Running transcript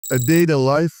A day in the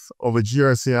life of a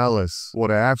GRC analyst, what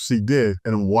I actually did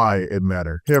and why it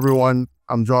mattered. Hey everyone,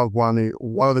 I'm Kwame,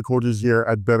 one of the coaches here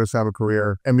at Better Cyber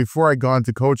Career. And before I got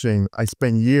into coaching, I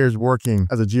spent years working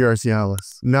as a GRC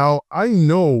analyst. Now, I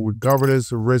know governance,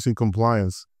 risk, and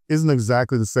compliance isn't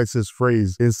exactly the sexiest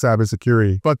phrase in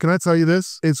cybersecurity. But can I tell you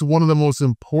this? It's one of the most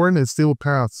important and stable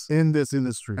paths in this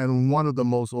industry and one of the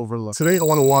most overlooked. Today, I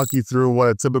want to walk you through what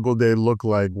a typical day looked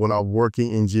like when I'm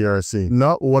working in GRC.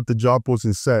 Not what the job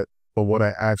posting said, but what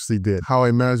I actually did, how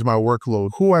I managed my workload,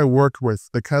 who I worked with,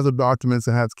 the kinds of documents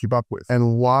I had to keep up with,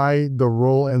 and why the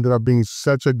role ended up being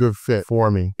such a good fit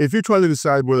for me. If you're trying to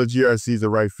decide whether GRC is the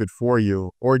right fit for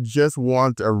you, or just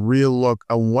want a real look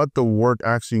at what the work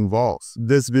actually involves,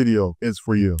 this video is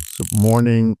for you. So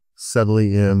morning,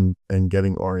 settling in and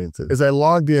getting oriented. As I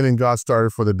logged in and got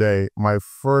started for the day, my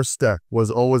first step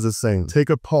was always the same. Take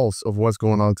a pulse of what's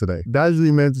going on today. That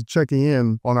usually meant checking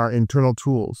in on our internal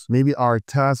tools, maybe our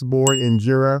task board in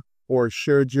Jira or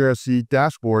shared GRC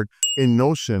dashboard in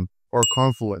Notion or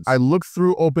Confluence. I looked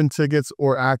through open tickets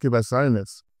or active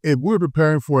assignments. If we're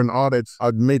preparing for an audit,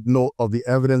 I'd make note of the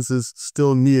evidences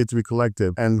still needed to be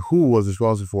collected and who was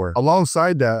responsible for it.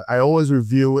 Alongside that, I always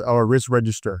review our risk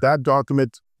register. That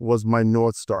document was my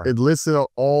North Star. It listed out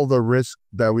all the risks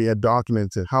that we had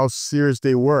documented, how serious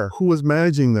they were, who was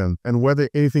managing them, and whether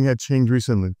anything had changed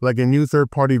recently, like a new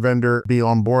third-party vendor being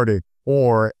onboarded,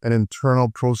 or an internal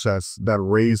process that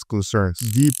raised concerns.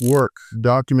 Deep work,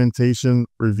 documentation,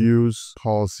 reviews,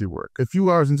 policy work. A few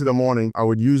hours into the morning, I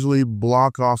would usually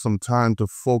block off some time to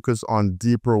focus on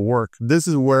deeper work. This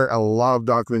is where a lot of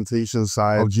documentation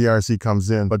side of GRC comes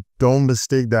in, but don't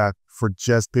mistake that for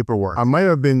just paperwork. I might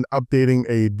have been updating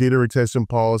a data retention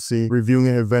policy, reviewing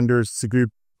a vendor's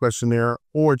security questionnaire,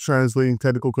 or translating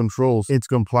technical controls into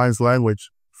compliance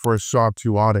language for a SOC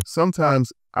 2 audit.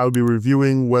 Sometimes I would be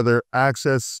reviewing whether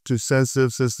access to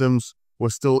sensitive systems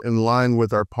was still in line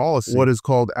with our policy, what is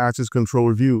called access control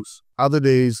reviews. Other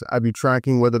days, I'd be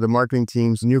tracking whether the marketing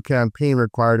team's new campaign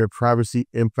required a privacy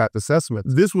impact assessment.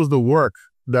 This was the work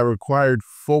that required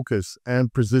focus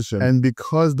and precision. And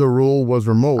because the role was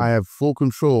remote, I have full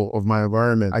control of my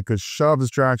environment. I could shut off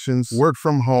distractions, work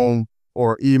from home,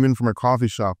 or even from a coffee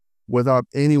shop without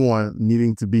anyone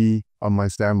needing to be on my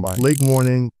standby. Late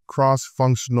morning,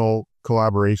 cross-functional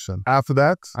collaboration. After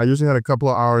that, I usually had a couple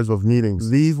of hours of meetings.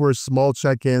 These were small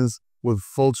check-ins with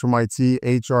folks from IT,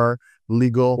 HR,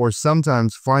 legal, or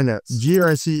sometimes finance.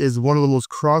 GRC is one of the most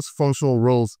cross-functional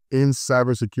roles in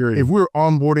cybersecurity. If we're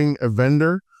onboarding a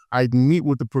vendor, I'd meet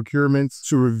with the procurement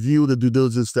to review the due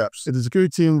diligence steps. If the security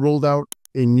team rolled out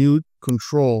a new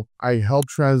control, I helped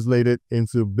translate it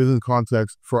into business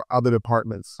context for other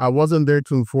departments. I wasn't there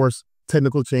to enforce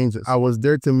technical changes. I was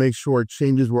there to make sure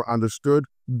changes were understood,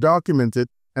 documented,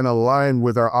 and aligned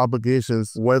with our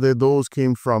obligations, whether those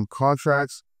came from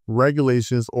contracts,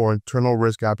 regulations, or internal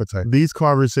risk appetite. These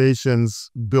conversations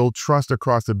build trust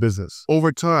across the business.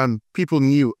 Over time, people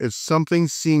knew if something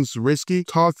seems risky,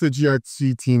 talk to the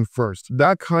GRC team first.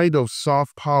 That kind of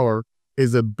soft power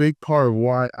is a big part of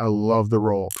why I love the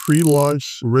role.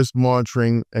 Pre-launch, risk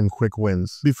monitoring, and quick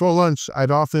wins. Before lunch, I'd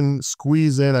often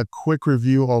squeeze in a quick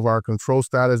review of our control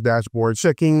status dashboard,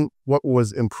 checking what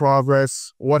was in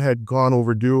progress, what had gone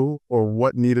overdue, or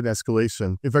what needed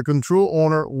escalation. If a control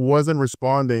owner wasn't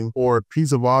responding or a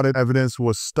piece of audit evidence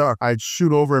was stuck, I'd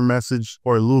shoot over a message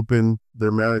or loop in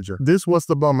their manager. This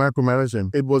wasn't about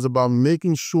micromanaging. It was about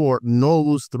making sure no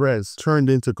loose threads turned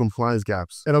into compliance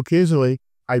gaps. And occasionally,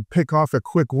 I pick off a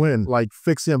quick win, like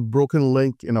fixing a broken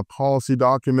link in a policy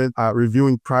document,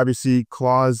 reviewing privacy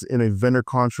clause in a vendor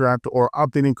contract, or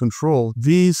updating control.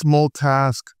 These small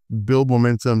tasks build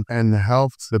momentum and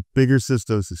helped the bigger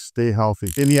systems to stay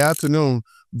healthy. In the afternoon,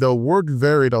 the work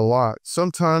varied a lot.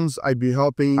 Sometimes I'd be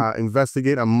helping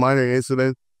investigate a minor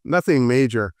incident, nothing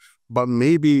major, but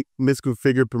maybe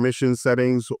misconfigured permission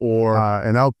settings or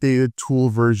an outdated tool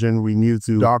version we need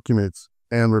to document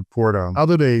and report on.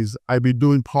 Other days, I'd be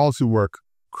doing policy work,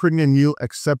 creating a new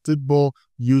acceptable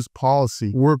use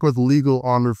policy, work with legal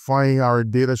on refining our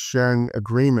data sharing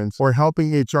agreements, or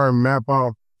helping HR map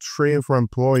out training for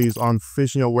employees on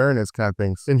phishing awareness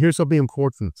campaigns. And here's something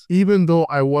important. Even though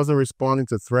I wasn't responding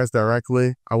to threats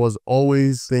directly, I was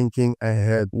always thinking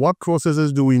ahead. What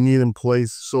processes do we need in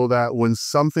place so that when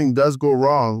something does go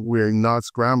wrong, we're not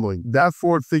scrambling? That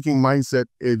forward-thinking mindset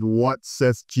is what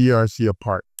sets GRC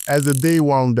apart. As the day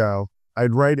wound down,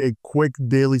 I'd write a quick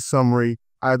daily summary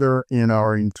either in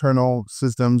our internal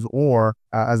systems or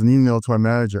as an email to our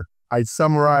manager. I'd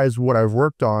summarize what I've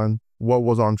worked on, what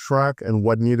was on track, and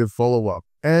what needed follow-up.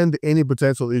 and any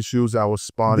potential issues I was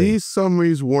spotting. These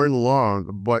summaries weren't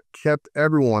long, but kept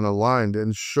everyone aligned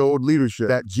and showed leadership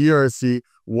that GRC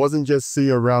wasn't just sitting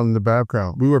around in the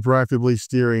background. We were proactively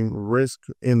steering risk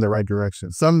in the right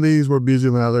direction. Some days were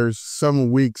busier than others.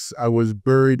 Some weeks I was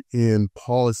buried in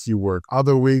policy work.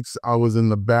 Other weeks I was in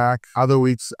the back. Other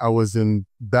weeks I was in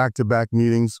back-to-back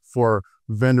meetings for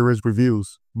vendor risk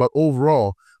reviews. But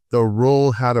overall, the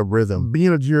role had a rhythm.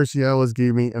 Being a GRC analyst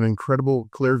gave me an incredible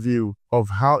clear view of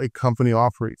how a company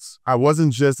operates. I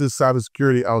wasn't just in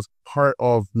cybersecurity, I was part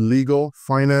of legal,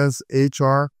 finance,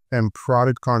 HR, and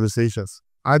product conversations.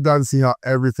 I got to see how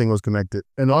everything was connected.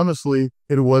 And honestly,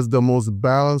 it was the most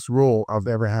balanced role I've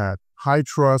ever had. High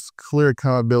trust, clear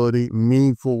accountability,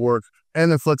 meaningful work,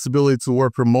 and the flexibility to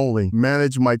work remotely,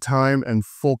 manage my time, and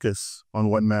focus on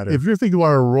what matters. If you're thinking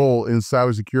about a role in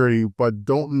cybersecurity but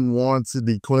don't want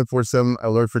the 24/7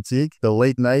 alert fatigue, the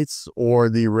late nights, or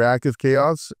the reactive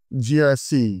chaos,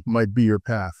 GRC might be your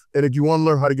path. And if you want to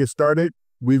learn how to get started,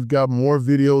 we've got more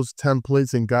videos,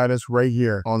 templates, and guidance right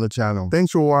here on the channel.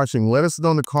 Thanks for watching. Let us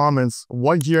know in the comments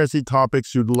what GRC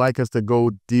topics you'd like us to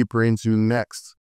go deeper into next.